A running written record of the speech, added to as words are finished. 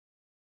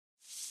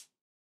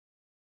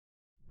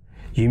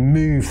You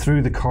move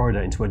through the corridor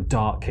into a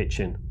dark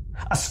kitchen.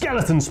 A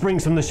skeleton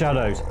springs from the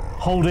shadows,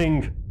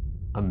 holding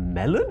a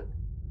melon?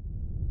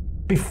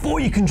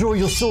 Before you can draw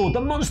your sword, the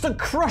monster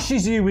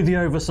crushes you with the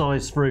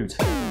oversized fruit.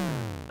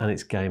 And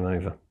it's game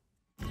over.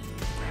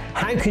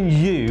 How can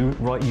you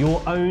write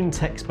your own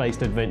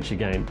text-based adventure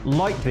game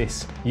like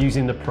this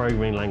using the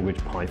programming language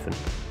Python?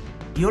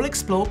 You'll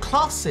explore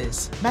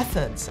classes,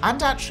 methods,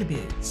 and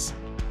attributes.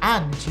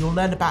 And you'll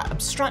learn about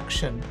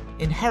abstraction,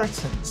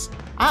 inheritance,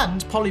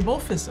 and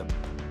polymorphism.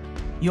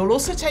 You'll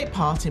also take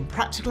part in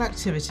practical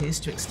activities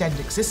to extend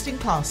existing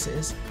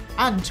classes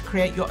and to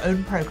create your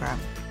own program.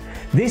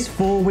 This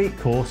 4-week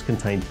course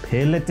contains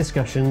peer-led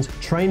discussions,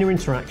 trainer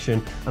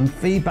interaction, and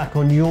feedback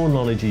on your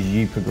knowledge as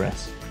you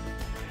progress.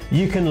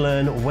 You can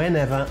learn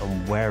whenever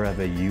and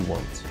wherever you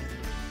want.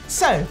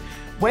 So,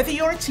 whether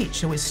you're a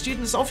teacher with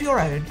students of your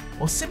own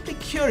or simply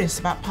curious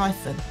about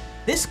Python,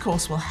 this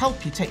course will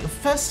help you take your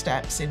first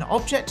steps in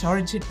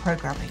object-oriented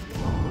programming.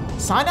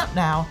 Sign up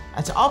now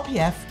at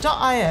rpf.io/OOP.